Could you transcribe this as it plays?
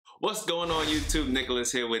What's going on YouTube?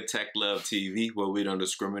 Nicholas here with Tech Love TV, where we don't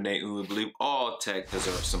discriminate and we believe all tech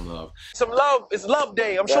deserves some love. Some love, it's love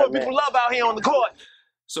day. I'm showing people love out here on the court.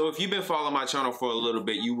 So if you've been following my channel for a little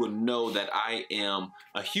bit, you will know that I am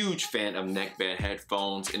a huge fan of neckband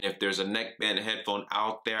headphones. And if there's a neckband headphone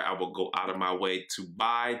out there, I will go out of my way to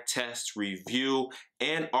buy, test, review,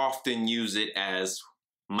 and often use it as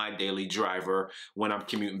my daily driver when I'm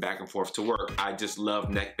commuting back and forth to work. I just love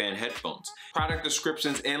neckband headphones. Product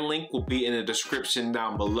descriptions and link will be in the description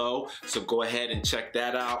down below, so go ahead and check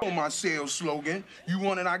that out. On my sales slogan, you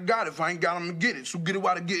want it, I got it. If I ain't got them, get it. So get it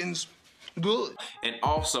while the getting's good. And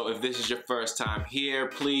also, if this is your first time here,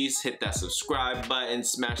 please hit that subscribe button,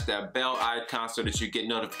 smash that bell icon so that you get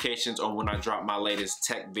notifications on when I drop my latest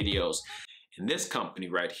tech videos. And this company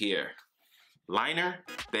right here, Linner,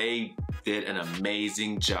 they did an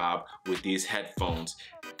amazing job with these headphones.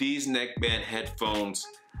 These neckband headphones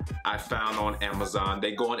I found on Amazon.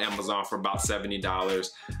 They go on Amazon for about $70.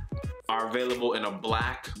 Are available in a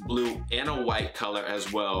black, blue, and a white color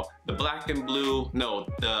as well. The black and blue, no,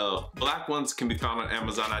 the black ones can be found on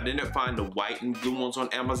Amazon. I didn't find the white and blue ones on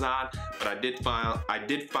Amazon, but I did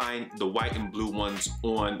find the white and blue ones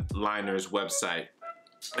on Linner's website.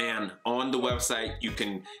 And on the website, you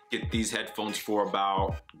can get these headphones for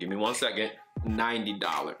about, give me one second,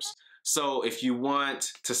 $90. So if you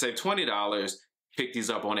want to save $20, pick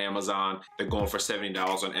these up on Amazon. They're going for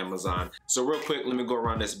 $70 on Amazon. So real quick, let me go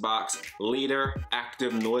around this box. Linner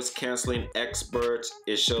Active Noise Canceling Expert.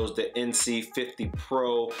 It shows the NC50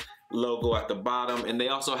 Pro logo at the bottom. And they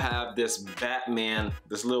also have this Batman,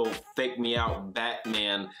 this little fake me out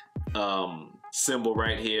Batman symbol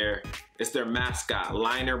right here. It's their mascot,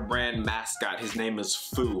 Linner brand mascot. His name is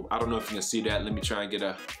Foo. I don't know if you can see that. Let me try and get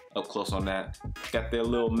up close on that. Got their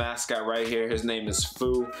little mascot right here. His name is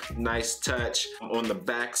Foo. Nice touch. On the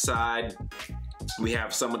back side, we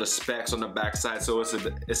have some of the specs on the back side. So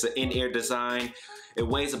it's an in-ear design. It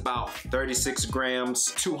weighs about 36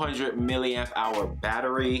 grams, 200 milliamp hour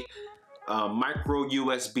battery, micro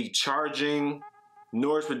USB charging,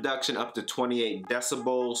 noise reduction up to 28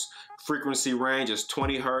 decibels, frequency range is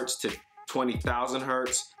 20 hertz to 20,000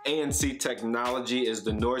 hertz. ANC technology is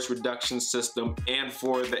the noise reduction system, and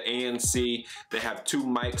for the ANC, they have 2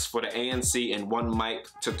 mics for the ANC and 1 mic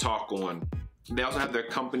to talk on. They also have their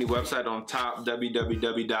company website on top,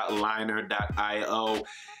 www.linner.io,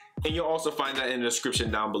 and you'll also find that in the description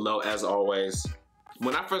down below as always.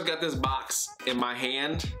 When I first got this box in my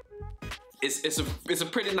hand, it's a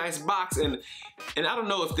pretty nice box, and I don't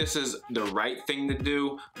know if this is the right thing to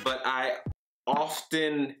do, but I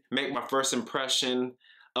often make my first impression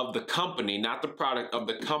of the company, not the product, of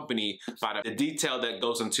the company, by the detail that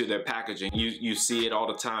goes into their packaging. You see it all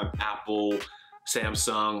the time. Apple,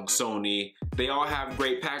 Samsung, Sony, they all have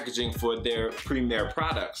great packaging for their premier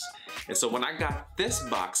products. And so when I got this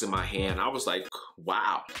box in my hand, I was like,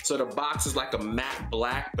 wow. So the box is like a matte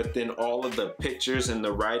black, but then all of the pictures and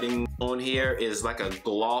the writing on here is like a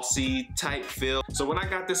glossy type feel. So when I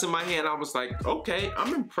got this in my hand, I was like, okay,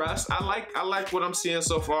 I'm impressed. I like what I'm seeing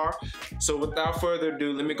so far. So without further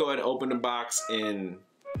ado, let me go ahead and open the box and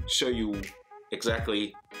show you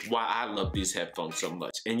exactly why I love these headphones so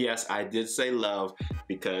much. And yes, I did say love,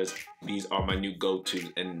 because these are my new go-tos,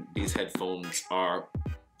 and these headphones are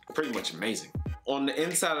pretty much amazing. On the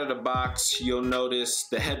inside of the box, you'll notice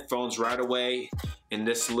the headphones right away in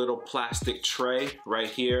this little plastic tray right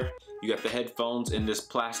here. You got the headphones in this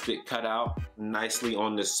plastic cutout nicely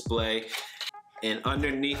on display. And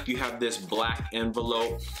underneath you have this black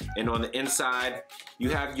envelope. And on the inside, you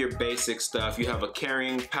have your basic stuff. You have a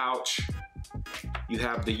carrying pouch. You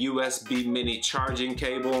have the USB mini charging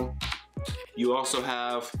cable. You also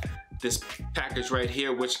have this package right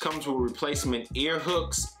here, which comes with replacement ear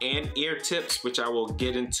hooks and ear tips, which I will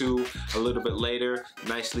get into a little bit later.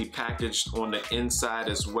 Nicely packaged on the inside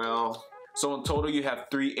as well. So in total, you have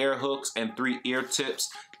 3 ear hooks and 3 ear tips.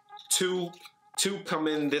 Two come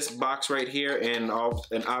in this box right here, and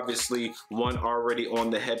obviously 1 already on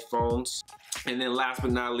the headphones. And then last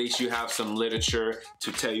but not least, you have some literature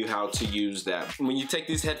to tell you how to use that. When you take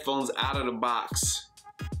these headphones out of the box,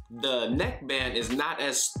 the neckband is not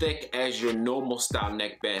as thick as your normal style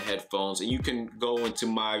neckband headphones, and you can go into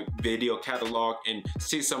my video catalog and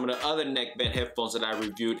see some of the other neckband headphones that I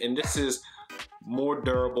reviewed, and this is more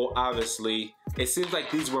durable. Obviously, it seems like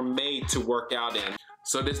these were made to work out in.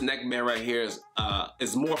 So this neckband right here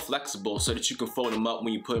is more flexible, so that you can fold them up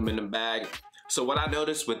when you put them in the bag. So what I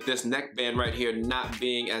noticed with this neckband right here not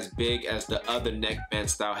being as big as the other neckband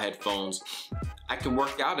style headphones, I can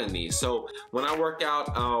work out in these. So when I work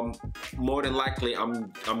out, more than likely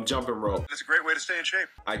I'm jumping rope. It's a great way to stay in shape.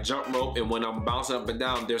 I jump rope, and when I'm bouncing up and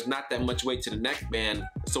down, there's not that much weight to the neckband,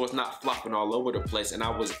 so it's not flopping all over the place. And I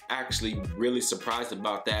was actually really surprised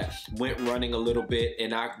about that. Went running a little bit,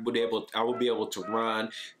 and I would be able to run,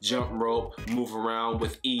 jump rope, move around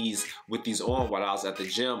with ease with these on while I was at the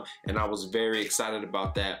gym, and I was very excited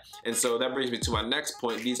about that. And so that brings me to my next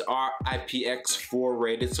point. These are IPX4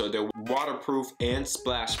 rated, so they're waterproof and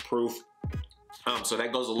splash proof. So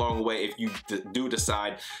that goes a long way if you do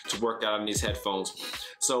decide to work out on these headphones.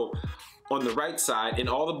 So on the right side, and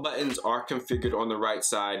all the buttons are configured on the right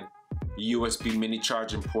side, USB mini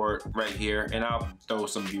charging port right here, and I'll throw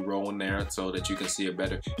some B-roll in there so that you can see it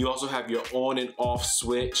better. You also have your on and off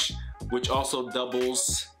switch, which also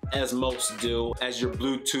doubles, as most do, as your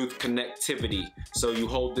Bluetooth connectivity. So you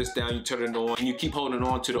hold this down, you turn it on, and you keep holding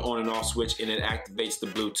on to the on and off switch, and it activates the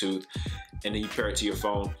Bluetooth, and then you pair it to your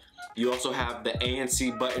phone. You also have the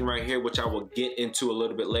ANC button right here, which I will get into a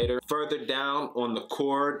little bit later. Further down on the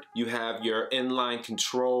cord, you have your inline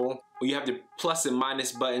control. You have the plus and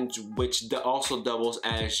minus buttons, which also doubles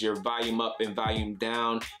as your volume up and volume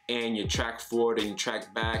down, and your track forward and your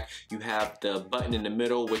track back. You have the button in the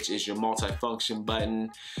middle, which is your multi-function button,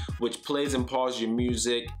 which plays and pauses your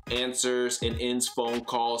music, answers and ends phone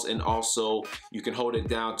calls, and also you can hold it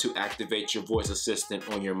down to activate your voice assistant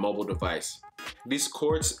on your mobile device. These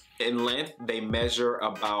cords in length, they measure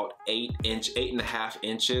about 8.5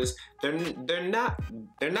 inches. They're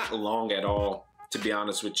not long at all, to be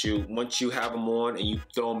honest with you. Once you have them on and you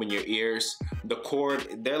throw them in your ears, the cord,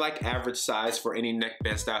 they're like average size for any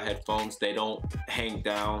neckband style headphones. They don't hang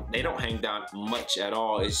down. They don't hang down much at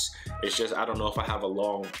all. It's just, I don't know if I have a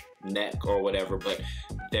long neck or whatever, but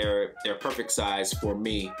they're perfect size for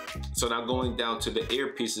me. So now going down to the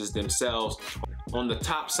earpieces themselves, on the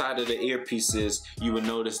top side of the earpieces, you will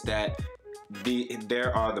notice that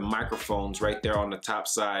there are the microphones right there on the top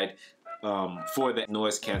side for the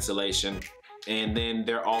noise cancellation. And then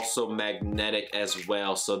they're also magnetic as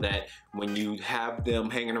well, so that when you have them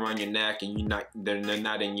hanging around your neck and they're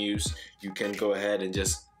not in use, you can go ahead and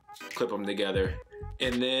just clip them together.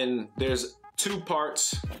 And then there's two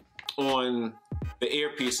parts on the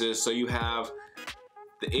earpieces. So you have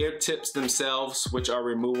the ear tips themselves, which are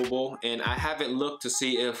removable, and I haven't looked to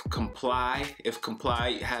see if Comply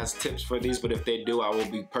has tips for these, but if they do, I will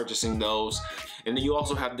be purchasing those. And then you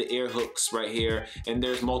also have the ear hooks right here, and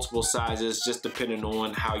there's multiple sizes just depending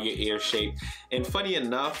on how your ear shaped. And funny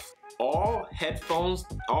enough, all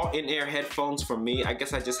in-ear headphones for me, I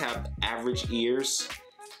guess I just have average ears.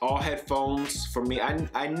 All headphones for me,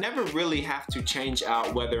 I never really have to change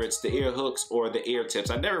out whether it's the ear hooks or the ear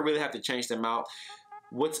tips. I never really have to change them out.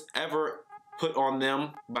 Whatever put on them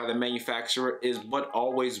by the manufacturer is what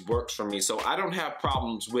always works for me. So I don't have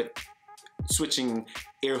problems with switching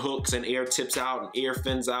ear hooks and ear tips out and ear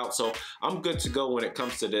fins out. So I'm good to go when it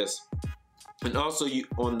comes to this. And also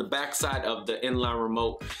on the back side of the inline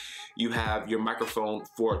remote, you have your microphone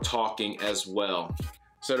for talking as well.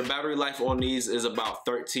 So the battery life on these is about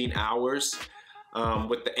 13 hours.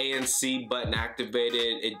 With the ANC button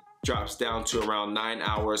activated, it drops down to around 9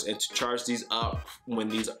 hours, and to charge these up when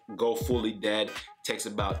these go fully dead takes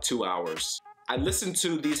about 2 hours. I listen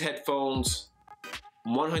to these headphones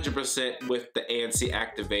 100% with the ANC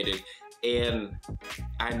activated, and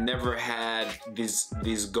I never had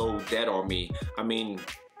these go dead on me. I mean,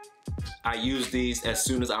 I use these as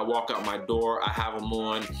soon as I walk out my door. I have them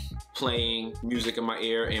on, playing music in my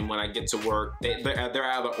ear, and when I get to work, they're either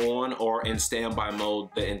on or in standby mode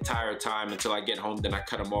the entire time until I get home. Then I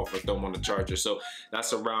cut them off or throw them on the charger. So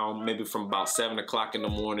that's around maybe from about 7 o'clock in the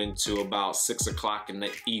morning to about 6 o'clock in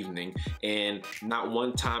the evening. And not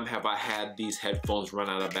one time have I had these headphones run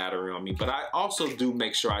out of battery on me. But I also do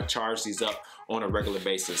make sure I charge these up on a regular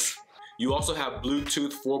basis. You also have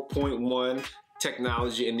Bluetooth 4.1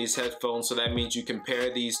 technology in these headphones, so that means you can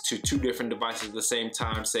pair these to two different devices at the same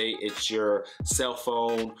time. Say it's your cell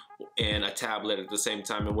phone and a tablet at the same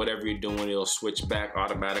time, and whatever you're doing, it'll switch back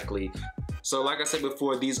automatically. So like I said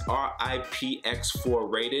before, these are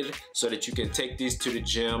IPX4 rated, so that you can take these to the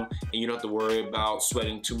gym and you don't have to worry about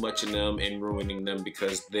sweating too much in them and ruining them,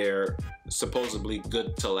 because they're supposedly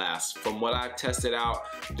good to last. From what I've tested out,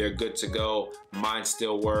 they're good to go. Mine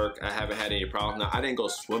still work. I haven't had any problems. Now, I didn't go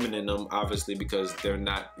swimming in them, obviously, because they're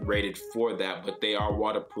not rated for that, but they are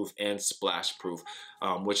waterproof and splash proof,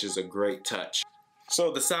 which is a great touch.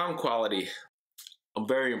 So the sound quality, I'm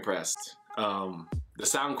very impressed. The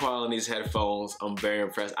sound quality in these headphones, I'm very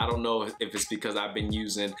impressed. I don't know if it's because I've been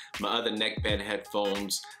using my other neckband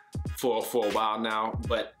headphones for a while now,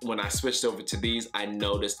 but when I switched over to these, I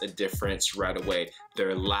noticed a difference right away.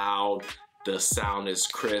 They're loud, the sound is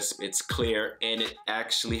crisp, it's clear, and it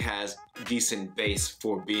actually has decent bass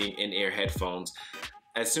for being in-ear headphones.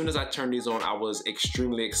 As soon as I turned these on, I was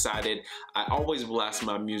extremely excited. I always blast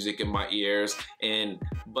my music in my ears,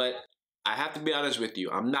 but I have to be honest with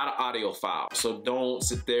you, I'm not an audiophile, so don't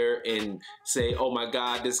sit there and say, oh my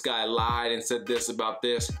God, this guy lied and said this about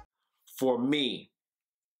this. For me,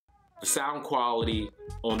 the sound quality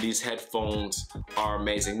on these headphones are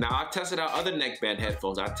amazing. Now, I've tested out other neckband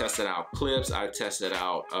headphones. I tested out clips, I tested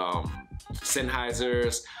out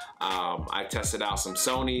Sennheisers, I tested out some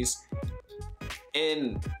Sonys.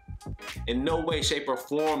 In no way, shape, or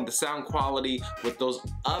form, the sound quality with those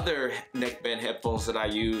other neckband headphones that I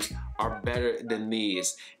use are better than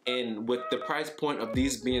these. And with the price point of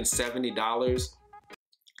these being $70,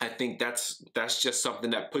 I think that's just something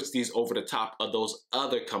that puts these over the top of those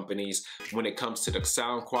other companies when it comes to the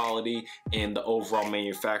sound quality and the overall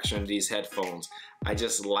manufacturing of these headphones. I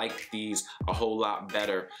just like these a whole lot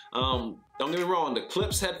better. Don't get me wrong, the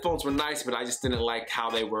Clips headphones were nice, but I just didn't like how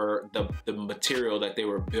they were, the material that they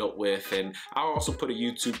were built with. And I'll also put a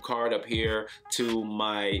YouTube card up here to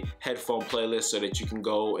my headphone playlist so that you can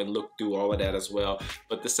go and look through all of that as well.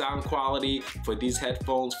 But the sound quality for these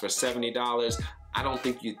headphones for $70, I don't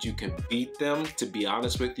think you can beat them, to be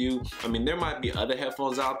honest with you. I mean, there might be other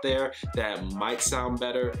headphones out there that might sound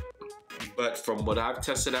better, but from what I've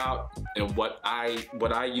tested out and what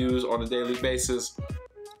I use on a daily basis,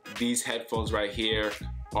 these headphones right here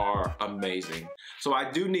are amazing. So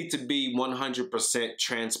I do need to be 100%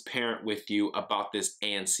 transparent with you about this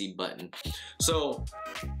ANC button. So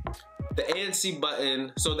the ANC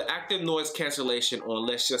button, so the active noise cancellation on,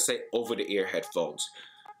 let's just say, over-the-ear headphones.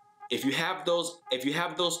 If you have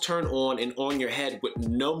those turned on and on your head with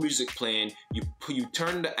no music playing, you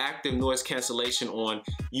turn the active noise cancellation on,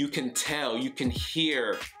 you can tell, you can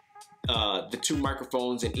hear the two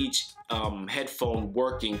microphones in each headphone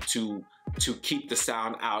working to keep the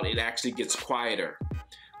sound out. It actually gets quieter.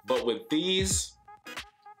 But with these,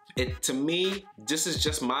 to me, this is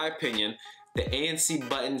just my opinion, the ANC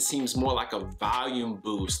button seems more like a volume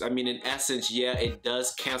boost. I mean, in essence, yeah, it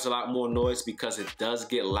does cancel out more noise because it does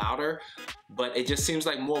get louder, but it just seems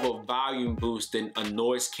like more of a volume boost than a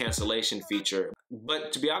noise cancellation feature.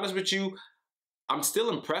 But to be honest with you, I'm still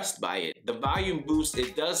impressed by it. The volume boost,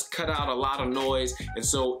 it does cut out a lot of noise, and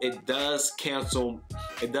so it does cancel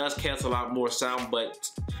out more sound, but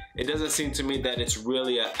it doesn't seem to me that it's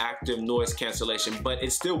really an active noise cancellation. But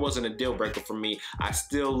it still wasn't a deal breaker for me. I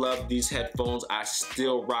still love these headphones. I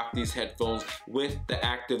still rock these headphones with the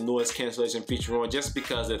active noise cancellation feature on, just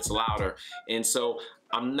because it's louder. And so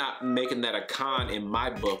I'm not making that a con in my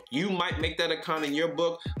book. You might make that a con in your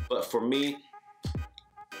book, but for me,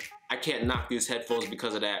 I can't knock these headphones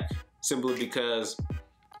because of that, simply because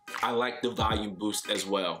I like the volume boost as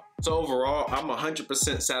well. So overall, I'm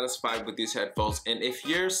 100% satisfied with these headphones. And if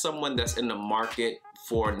you're someone that's in the market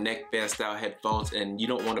for neckband style headphones and you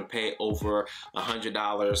don't want to pay over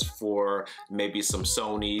 $100 for maybe some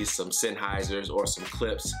Sonys, some Sennheisers, or some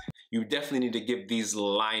Clips, you definitely need to give these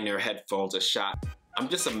Linner headphones a shot. I'm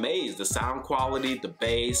just amazed. The sound quality, the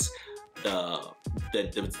bass,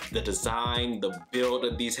 the design, the build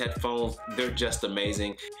of these headphones, they're just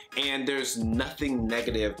amazing. And there's nothing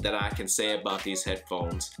negative that I can say about these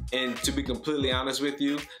headphones. And to be completely honest with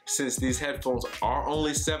you, since these headphones are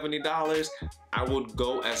only $70, I would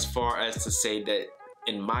go as far as to say that,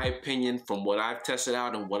 in my opinion, from what I've tested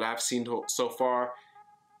out and what I've seen so far,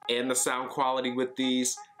 and the sound quality with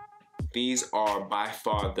these are by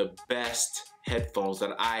far the best headphones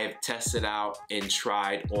that I have tested out and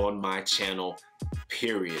tried on my channel,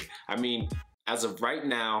 period. I mean, as of right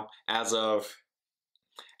now, as of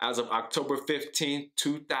October 15th,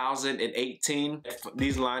 2018,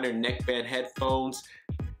 these Linner neckband headphones,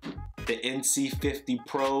 the NC50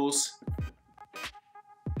 Pros,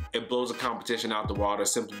 it blows the competition out the water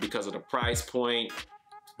simply because of the price point,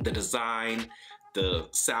 the design, the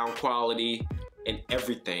sound quality, and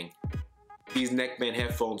everything. These neckband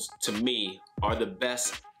headphones, to me, are the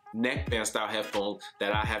best neckband style headphones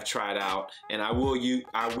that I have tried out, and I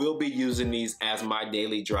will be using these as my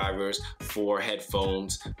daily drivers for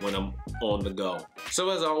headphones when I'm on the go. So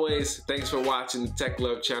as always, thanks for watching the Tech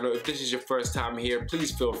Love channel. If this is your first time here,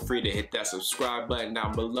 please feel free to hit that subscribe button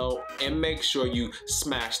down below, and make sure you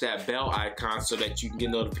smash that bell icon so that you can get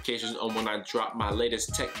notifications on when I drop my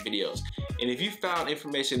latest tech videos. And if you found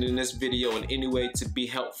information in this video in any way to be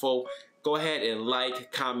helpful, go ahead and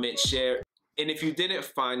like, comment, share. And if you didn't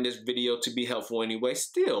find this video to be helpful anyway,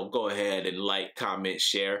 still go ahead and like, comment,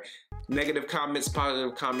 share. Negative comments,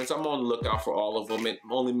 positive comments, I'm on the lookout for all of them. It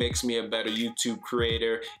only makes me a better YouTube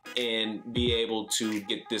creator and be able to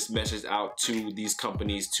get this message out to these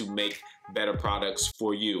companies to make better products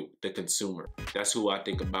for you, the consumer. That's who I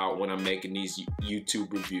think about when I'm making these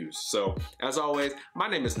YouTube reviews. So as always, my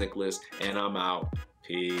name is Nicholas and I'm out.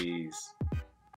 Peace.